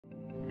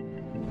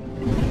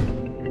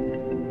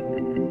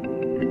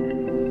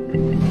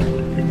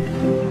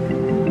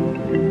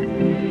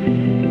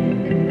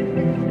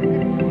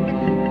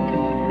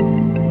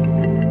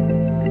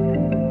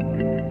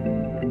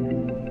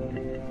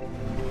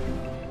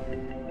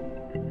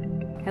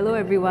Hello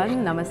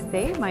everyone,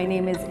 Namaste. My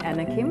name is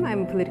Anna Kim.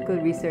 I'm a political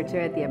researcher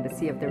at the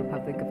Embassy of the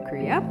Republic of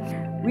Korea.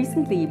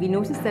 Recently, we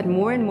noticed that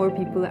more and more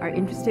people are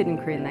interested in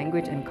Korean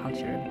language and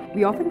culture.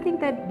 We often think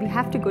that we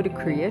have to go to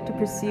Korea to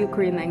pursue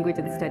Korean language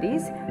and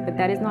studies, but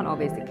that is not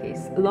always the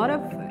case. A lot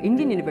of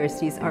Indian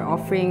universities are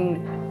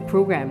offering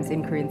programs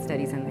in Korean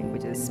studies and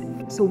languages.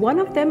 So one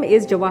of them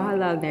is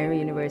Jawaharlal Nehru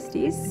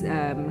University's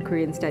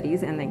Korean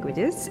Studies and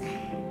Languages.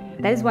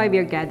 That is why we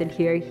are gathered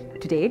here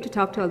today to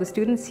talk to all the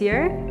students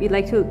here. We'd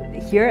like to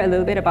hear a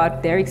little bit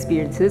about their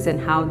experiences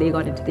and how they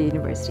got into the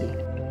university.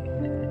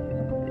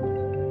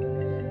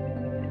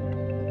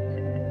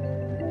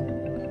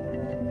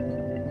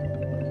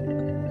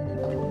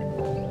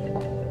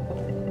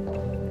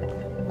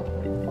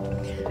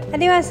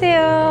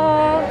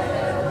 안녕하세요.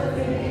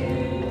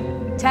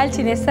 잘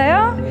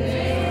지냈어요?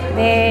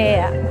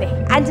 네,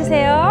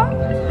 앉으세요.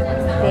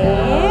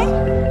 네.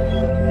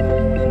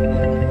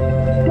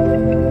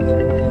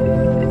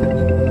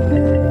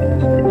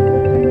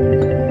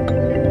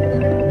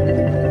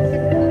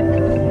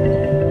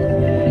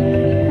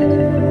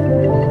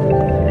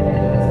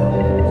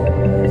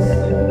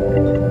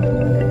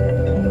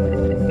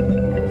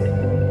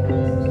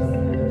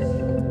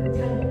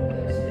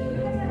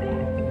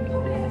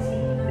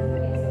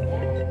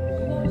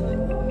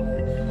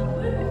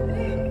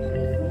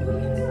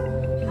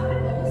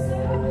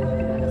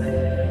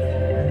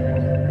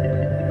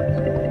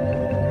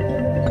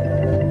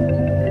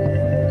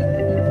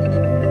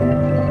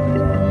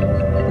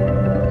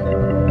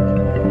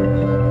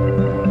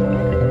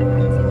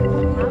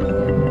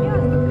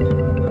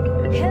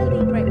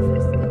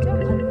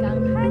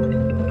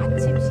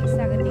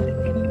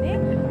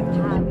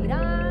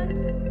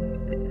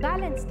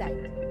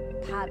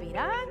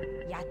 밥이랑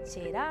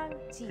야채랑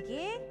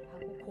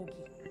찌개하고 고기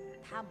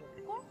다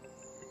먹고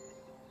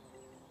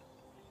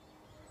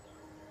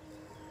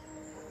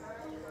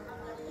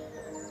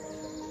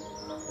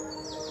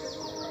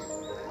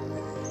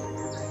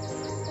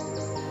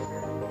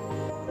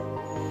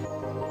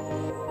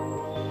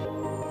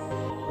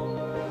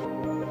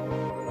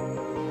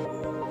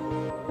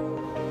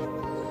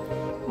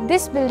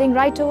This building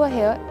right over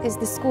here is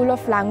the School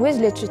of Language,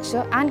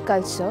 Literature and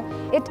Culture.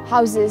 It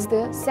houses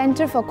the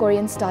Center for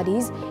Korean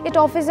Studies. It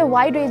offers a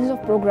wide range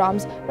of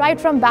programs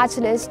right from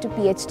bachelor's to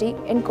PhD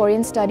in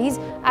Korean studies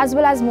as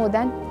well as more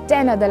than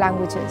 10 other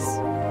languages.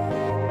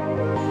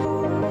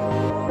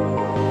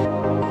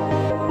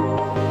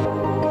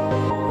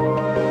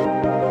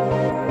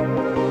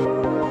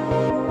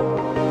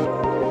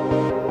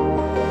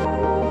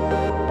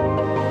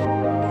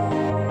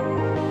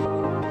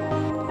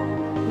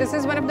 This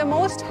is one of the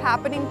most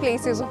happening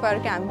places of our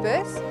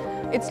campus.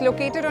 It's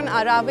located on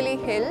Aravali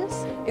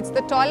Hills. It's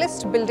the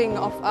tallest building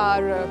of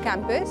our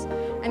campus.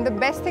 And the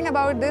best thing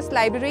about this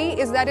library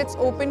is that it's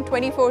open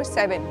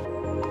 24/7.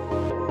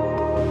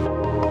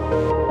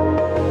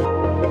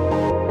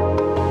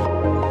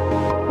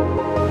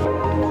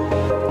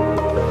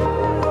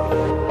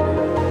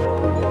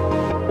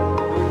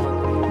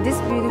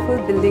 This beautiful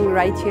building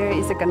right here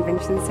is a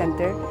convention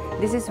center.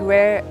 This is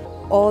where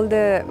all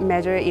the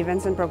major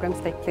events and programs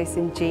take place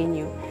in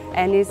JNU,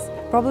 and it's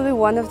probably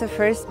one of the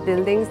first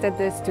buildings that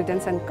the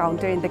students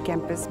encounter in the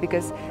campus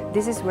because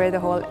this is where the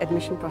whole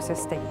admission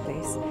process takes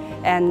place.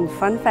 And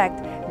fun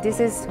fact, this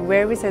is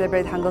where we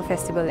celebrate Hangul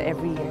Festival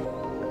every year.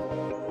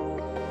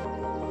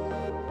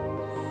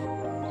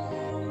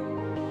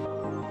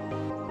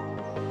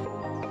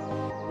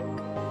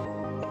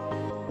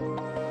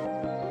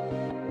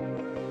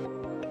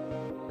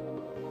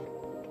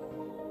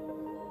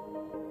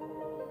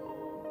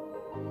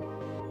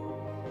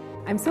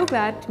 I'm so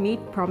glad to meet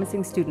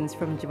promising students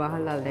from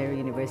Jawaharlal Nehru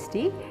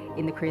University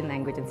in the Korean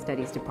Language and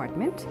Studies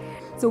department.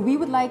 So we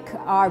would like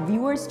our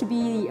viewers to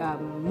be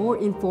more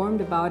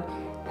informed about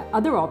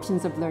other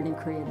options of learning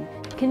Korean.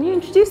 Can you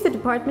introduce the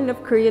Department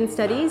of Korean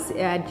Studies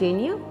at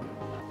JNU?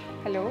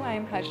 Hello, I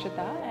am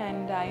Harshita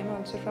and I am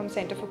also from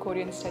Center for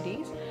Korean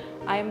Studies.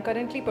 I am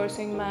currently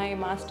pursuing my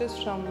Masters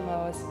from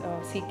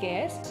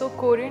CKS. So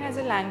Korean as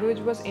a language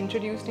was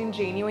introduced in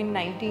JNU in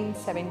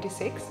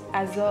 1976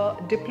 as a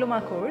diploma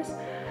course.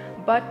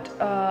 But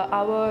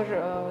our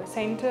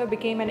center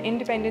became an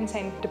independent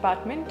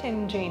department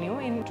in JNU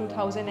in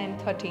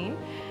 2013,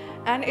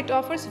 and it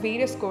offers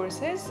various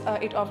courses.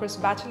 It offers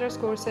bachelor's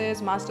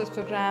courses, master's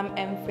program,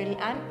 MPhil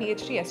and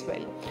PhD as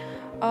well.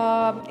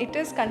 It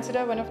is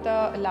considered one of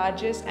the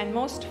largest and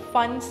most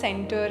fun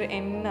center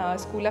in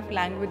School of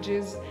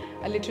Languages,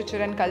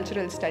 Literature and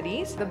Cultural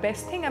Studies. The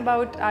best thing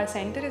about our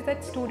center is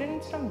that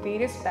students from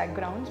various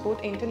backgrounds,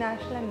 both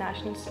international and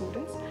national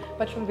students,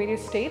 but from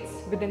various states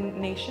within the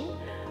nation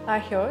are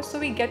here. So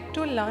we get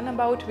to learn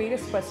about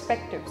various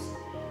perspectives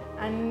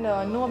and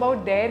know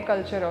about their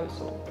culture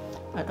also.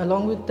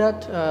 Along with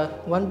that,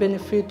 one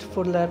benefit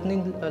for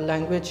learning a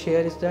language here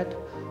is that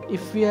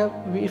if we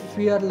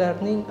are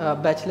learning a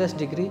bachelor's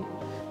degree,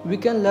 we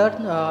can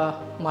learn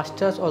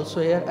masters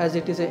also here as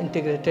it is an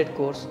integrated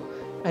course.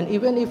 And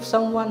even if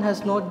someone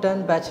has not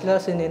done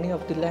bachelor's in any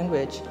of the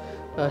language,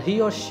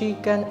 he or she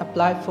can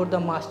apply for the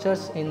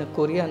masters in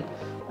Korean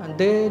and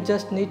they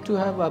just need to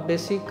have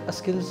basic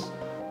skills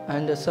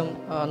and some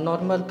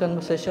normal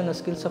conversation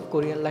skills of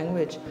Korean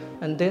language,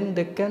 and then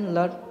they can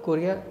learn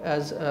Korea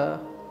as a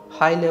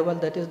high level,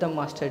 that is the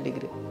master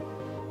degree.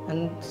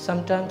 And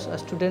sometimes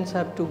students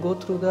have to go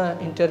through the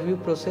interview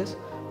process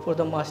for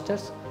the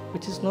masters,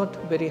 which is not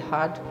very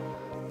hard.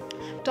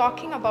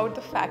 Talking about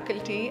the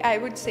faculty, I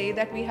would say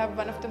that we have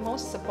one of the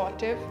most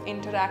supportive,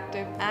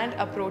 interactive and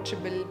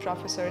approachable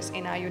professors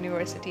in our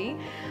university.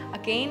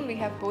 Again, we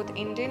have both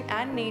Indian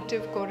and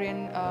native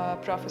Korean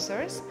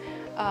professors,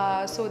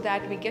 so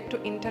that we get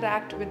to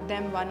interact with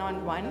them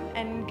one-on-one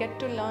and get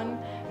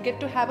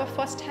to have a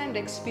first-hand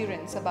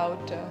experience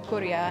about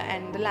Korea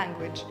and the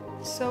language.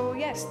 So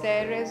yes,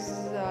 there is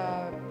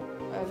a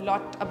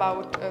lot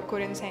about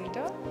Korean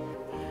Center.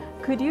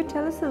 Could you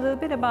tell us a little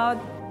bit about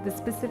the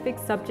specific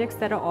subjects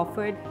that are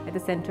offered at the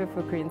Center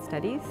for Korean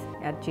Studies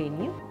at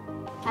JNU?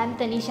 I'm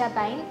Tanisha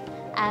Pine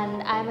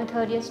and I'm a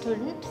third year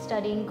student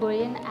studying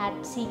Korean at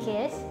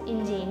CKS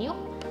in JNU.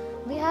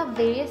 We have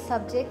various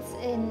subjects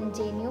in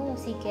JNU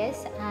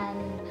CKS,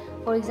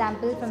 and for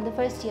example from the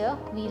first year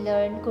we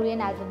learn Korean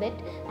alphabet,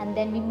 and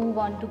then we move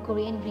on to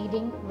Korean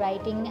reading,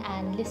 writing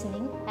and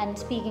listening and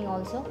speaking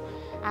also,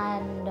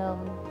 and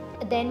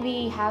then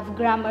we have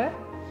grammar.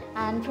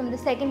 And from the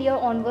second year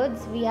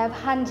onwards, we have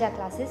Hanja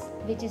classes,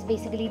 which is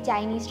basically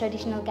Chinese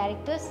traditional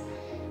characters.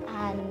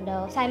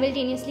 And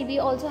simultaneously, we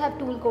also have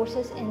tool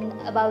courses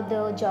about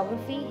the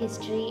geography,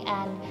 history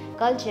and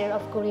culture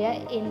of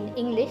Korea in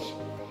English.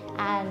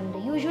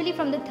 And usually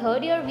from the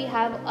third year, we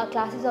have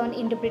classes on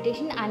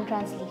interpretation and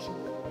translation.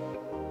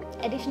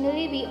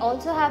 Additionally, we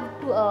also have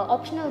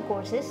optional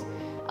courses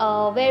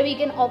where we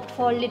can opt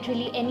for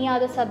literally any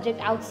other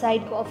subject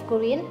outside of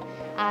Korean.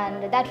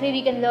 And that way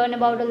we can learn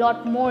about a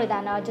lot more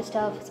than just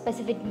a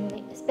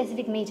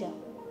specific major.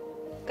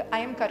 I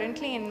am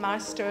currently in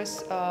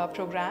master's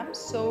program,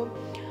 so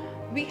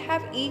we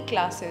have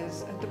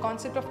e-classes, the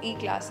concept of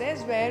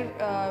e-classes, where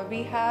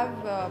we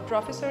have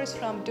professors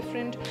from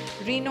different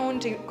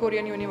renowned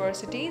Korean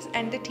universities,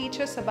 and they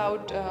teach us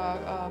about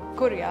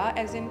Korea,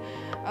 as in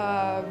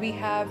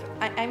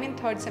I'm in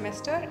third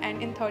semester,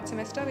 and in third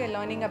semester we are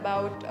learning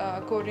about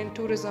Korean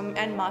tourism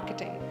and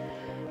marketing.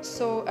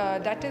 So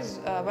that is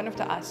one of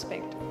the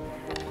aspects.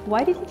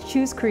 Why did you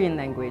choose Korean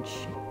language?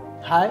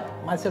 Hi,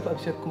 myself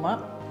Abhishek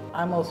Kumar.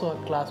 I'm also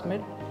a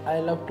classmate. I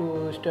love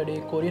to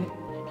study Korean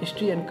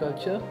history and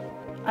culture.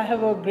 I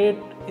have a great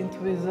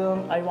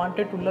enthusiasm. I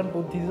wanted to learn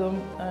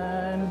Buddhism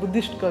and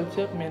Buddhist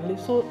culture mainly.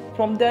 So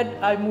from that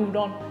I moved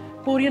on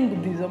Korean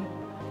Buddhism,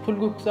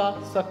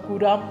 Fulguksa,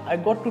 Sakuram. I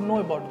got to know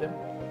about them.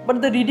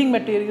 But the reading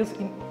materials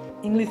in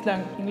English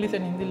and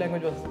Hindi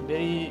language was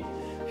very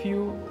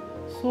few.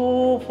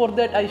 So for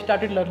that I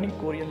started learning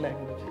Korean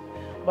language,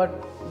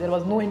 but there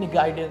was no any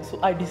guidance, so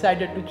I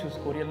decided to choose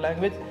Korean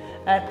language,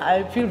 and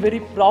I feel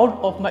very proud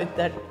of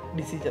that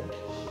decision.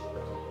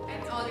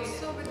 And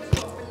also with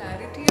the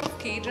popularity of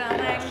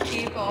K-drama and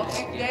K-pop,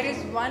 if there is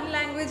one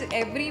language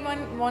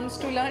everyone wants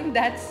to learn,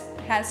 that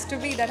has to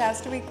be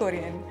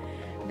Korean,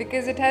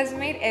 because it has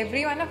made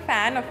everyone a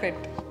fan of it.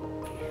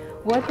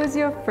 What was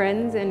your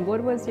friends and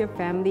what was your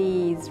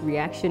family's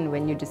reaction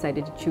when you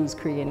decided to choose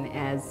Korean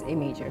as a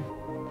major?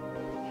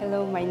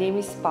 Hello, my name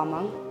is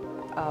Pamang.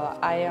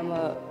 I am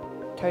a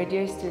third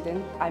year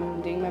student.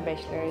 I'm doing my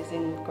bachelor's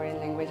in Korean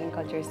language and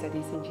cultural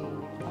studies in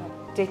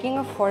JNU. Taking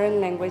a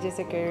foreign language as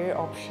a career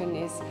option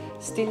is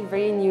still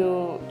very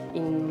new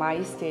in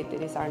my state,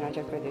 that is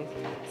Arunachal Pradesh.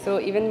 So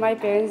even my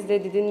parents, they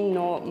didn't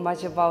know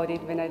much about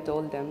it when I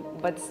told them.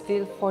 But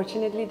still,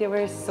 fortunately, they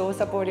were so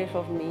supportive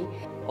of me.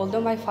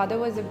 Although my father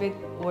was a bit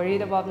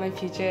worried about my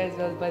future as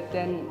well, but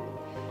then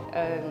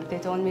they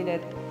told me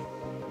that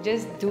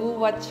just do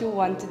what you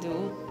want to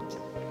do.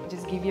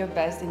 Just give your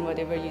best in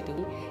whatever you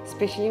do.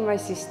 Especially my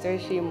sister,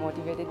 she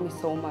motivated me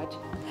so much.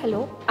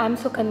 Hello, I'm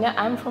Sukanya.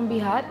 I'm from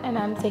Bihar and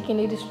I'm second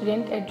year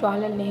student at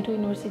Jawaharlal Nehru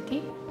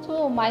University.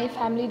 So my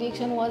family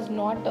reaction was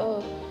not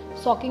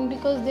shocking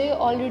because they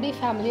already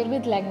familiar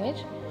with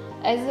language.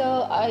 As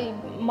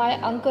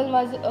my uncle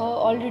was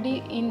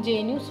already in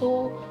JNU,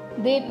 so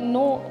they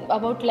know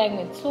about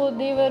language. So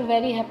they were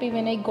very happy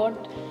when I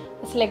got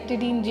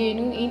selected in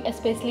JNU,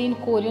 especially in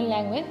Korean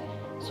language.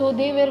 So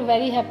they were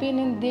very happy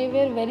and they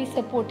were very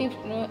supportive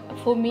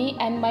for me,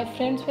 and my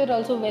friends were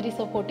also very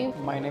supportive.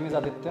 My name is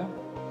Aditya.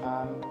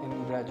 I'm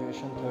in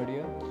graduation third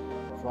year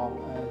from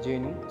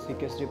JNU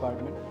CKS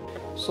department.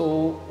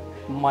 So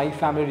my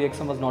family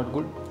reaction was not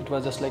good. It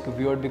was just like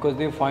weird because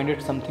they find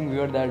it something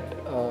weird that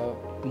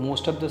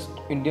most of the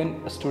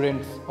Indian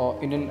students or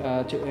Indian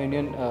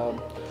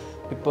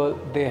people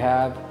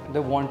they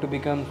want to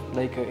become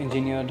like an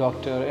engineer,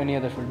 doctor, any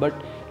other field, but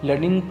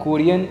learning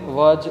Korean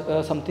was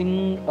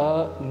something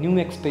new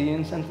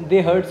experience, and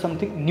they heard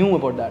something new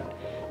about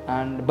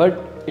that.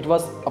 But it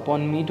was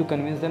upon me to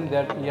convince them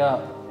that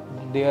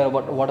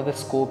what are the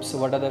scopes,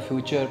 what are the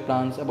future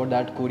plans about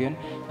that Korean,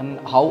 and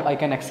how I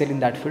can excel in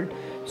that field.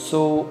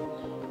 So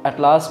at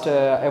last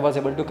I was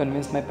able to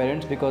convince my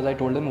parents, because I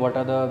told them what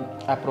are the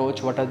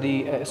approach, what are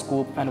the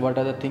scope, and what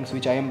are the things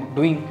which I am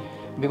doing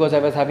because I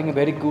was having a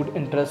very good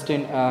interest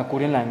in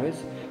Korean language,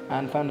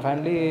 and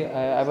finally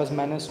I was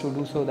managed to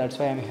do so. That's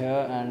why I'm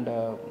here, and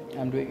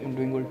I'm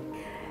doing good.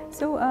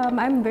 So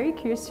I'm very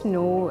curious to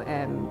know,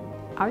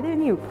 are there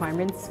any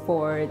requirements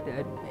for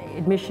the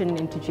admission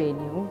into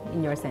JNU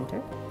in your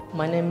center?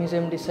 My name is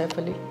MD Saif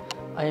Ali.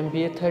 I am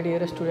BA third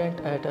year student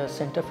at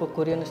Center for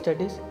Korean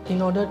Studies.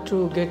 In order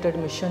to get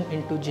admission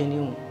into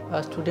JNU,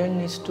 a student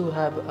needs to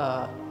have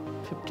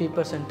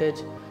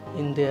 50%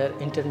 in their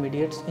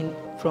intermediates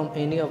from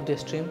any of the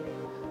stream,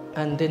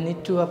 and they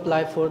need to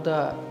apply for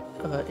the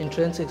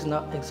entrance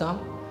exam,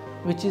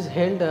 which is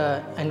held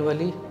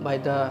annually by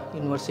the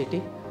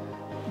university.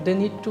 They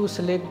need to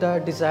select the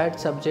desired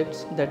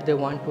subjects that they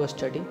want to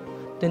study.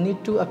 They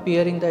need to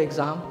appear in the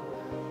exam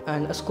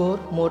and score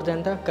more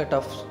than the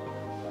cutoffs,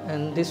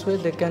 and this way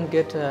they can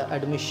get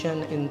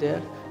admission in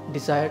their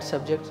desired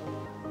subjects.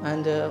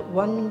 And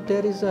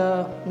there is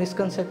a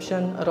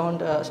misconception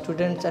around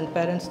students and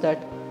parents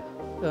that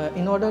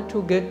in order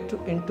to get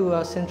into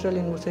a central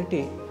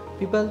university,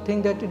 people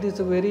think that it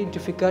is a very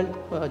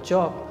difficult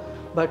job.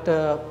 But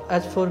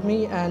as for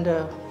me and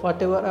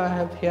whatever I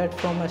have heard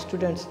from my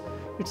students,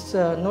 it's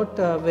not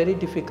very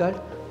difficult.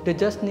 They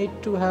just need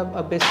to have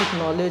a basic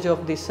knowledge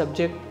of the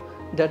subject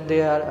that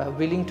they are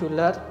willing to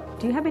learn.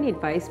 Do you have any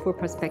advice for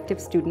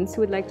prospective students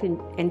who would like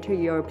to enter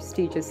your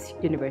prestigious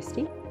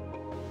university?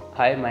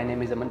 Hi, my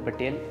name is Aman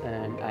Patel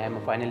and I am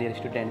a final year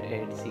student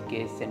at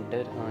CKS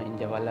Center in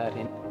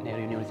Jawaharlal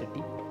Nehru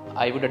University.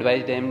 I would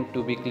advise them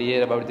to be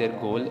clear about their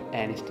goal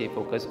and stay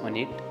focused on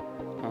it.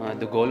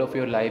 The goal of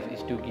your life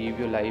is to give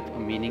your life a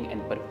meaning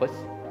and purpose.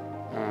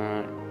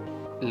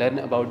 Learn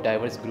about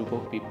diverse group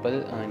of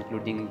people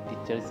including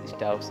teachers,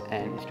 staffs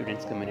and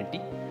students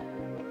community.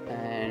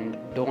 And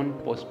don't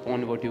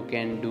postpone what you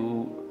can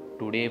do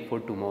today for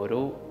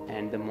tomorrow,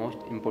 and the most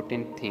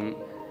important thing,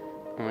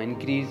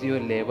 increase your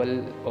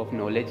level of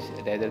knowledge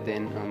rather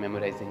than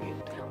memorizing it.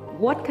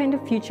 What kind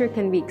of future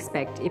can we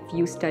expect if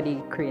you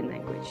study Korean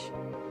language?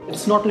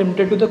 It's not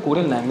limited to the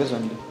Korean language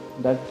only.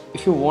 That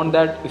if you want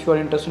that, if you are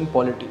interested in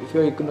polity,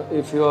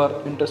 if you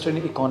are interested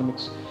in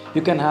economics,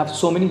 you can have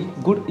so many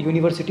good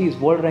universities,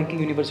 world-ranking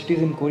universities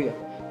in Korea.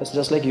 It's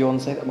just like Yon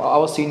said,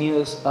 our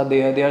seniors are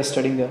there, they are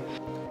studying there.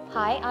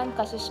 Hi, I'm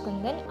Kashish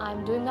Kundan.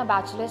 I'm doing a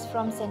bachelor's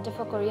from Center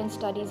for Korean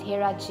Studies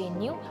here at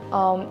JNU.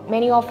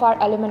 Many of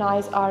our alumni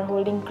are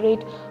holding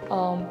great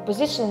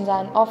positions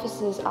and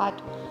offices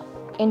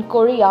in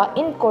Korea,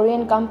 in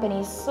Korean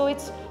companies. So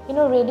it's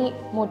really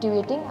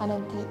motivating,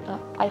 and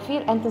I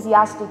feel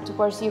enthusiastic to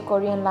pursue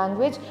Korean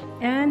language.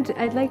 And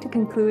I'd like to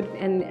conclude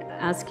and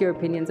ask your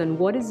opinions on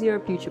what is your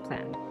future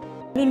plan?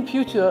 In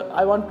future,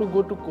 I want to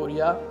go to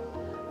Korea,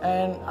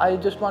 and I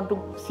just want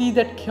to see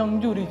that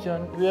Gyeongju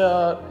region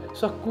where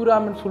Sakura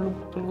and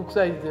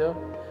Fulguksa is there,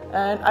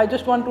 and I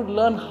just want to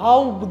learn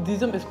how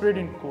Buddhism is spread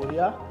in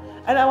Korea,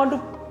 and I want to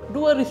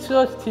do a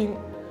research thing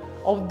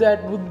of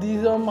that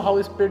Buddhism, how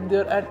it's spread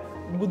there, and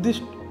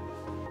Buddhist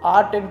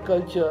art and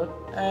culture,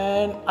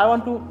 and I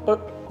want to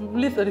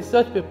publish a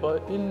research paper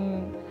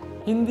in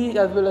Hindi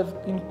as well as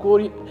in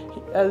Korean,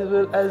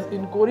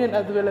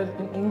 as well as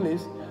in English,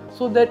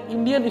 so that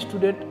Indian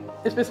student,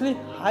 especially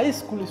high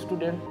school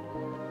student,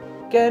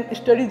 can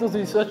study those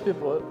research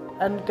papers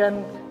and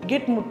can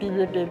get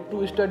motivated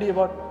to study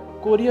about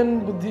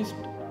Korean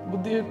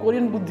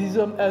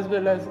Buddhism as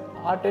well as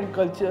art and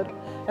culture,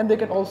 and they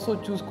can also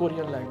choose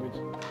Korean language.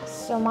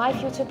 So my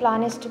future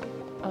plan is to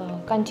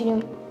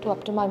continue to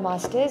up to my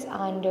masters,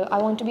 and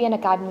I want to be an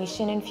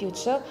academician in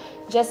future,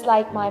 just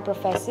like my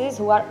professors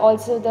who are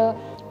also the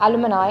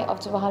alumni of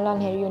Jawaharlal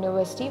Nehru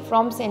University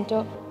from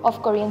Center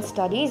of Korean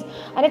Studies.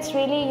 And it's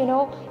really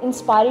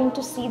inspiring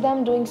to see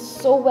them doing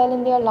so well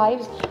in their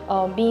lives,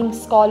 being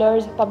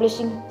scholars,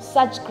 publishing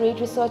such great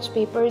research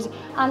papers.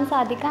 I'm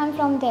Sadhika, I'm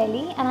from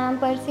Delhi and I'm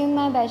pursuing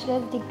my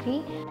bachelor's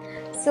degree.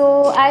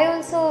 So I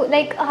also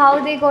like how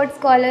they got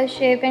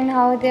scholarship and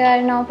how they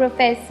are now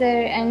professor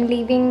and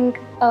living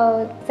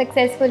a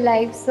successful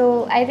life.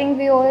 So I think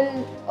we all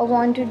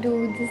want to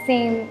do the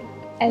same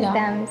as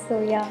them.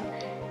 So yeah.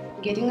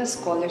 Getting a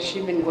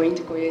scholarship and going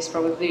to Korea is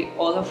probably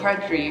all of our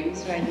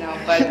dreams right now.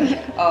 But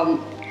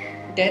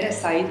that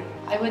aside,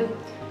 I would,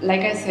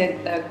 like I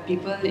said,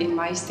 people in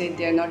my state,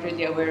 they are not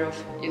really aware of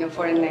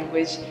foreign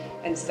language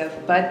and stuff.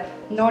 But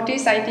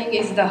Northeast, I think,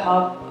 is the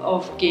hub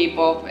of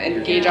K-pop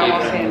and K-drama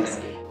fans.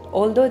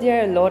 Although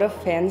there are a lot of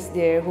fans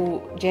there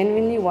who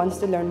genuinely wants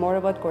to learn more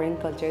about Korean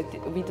culture,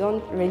 we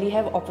don't really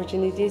have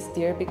opportunities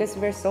there because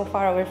we're so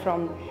far away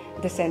from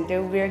the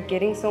center. We're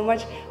getting so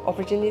much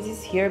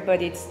opportunities here,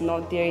 but it's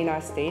not there in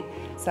our state.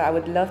 So I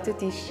would love to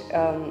teach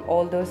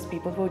all those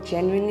people who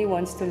genuinely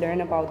wants to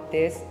learn about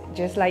this,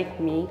 just like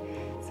me.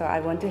 So I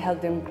want to help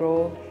them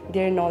grow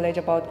their knowledge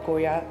about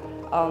Korea,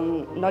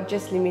 not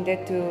just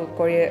limited to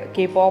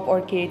K-pop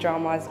or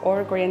K-dramas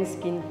or Korean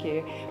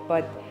skincare,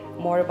 but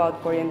more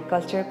about Korean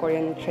culture,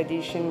 Korean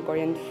tradition,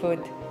 Korean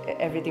food,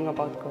 everything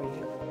about Korea.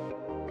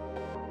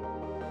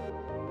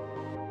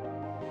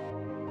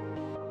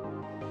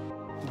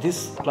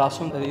 This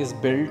classroom is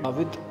built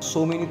with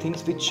so many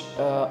things which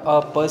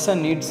a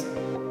person needs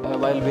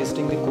while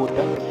visiting the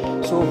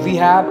Korea. So we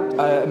have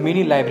a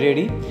mini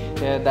library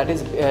that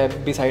is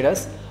beside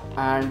us,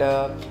 and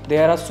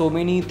there are so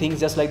many things,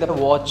 just like the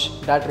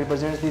watch that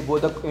represents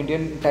both the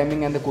Indian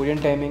timing and the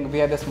Korean timing. We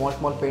have the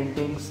small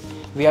paintings.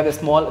 We have the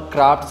small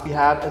crafts. We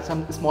have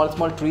some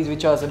small trees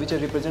which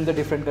represent the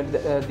different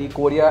the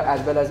Korea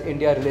as well as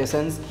India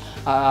relations.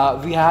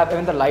 We have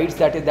even the lights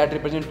that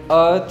represent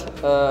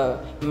Earth,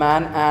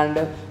 man,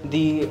 and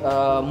the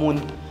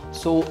moon.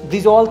 So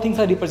these all things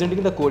are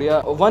representing the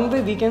Korea. One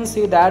way we can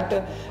say that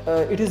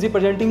it is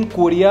representing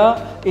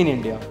Korea in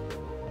India.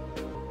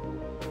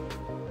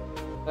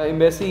 The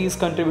embassy is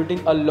contributing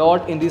a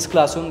lot in this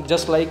classroom.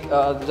 Just like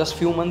just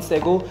few months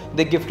ago,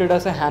 they gifted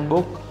us a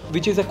handbook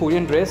which is a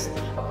Korean dress,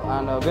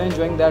 and we're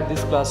enjoying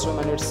this classroom,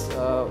 and it's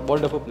a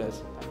wonderful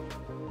place.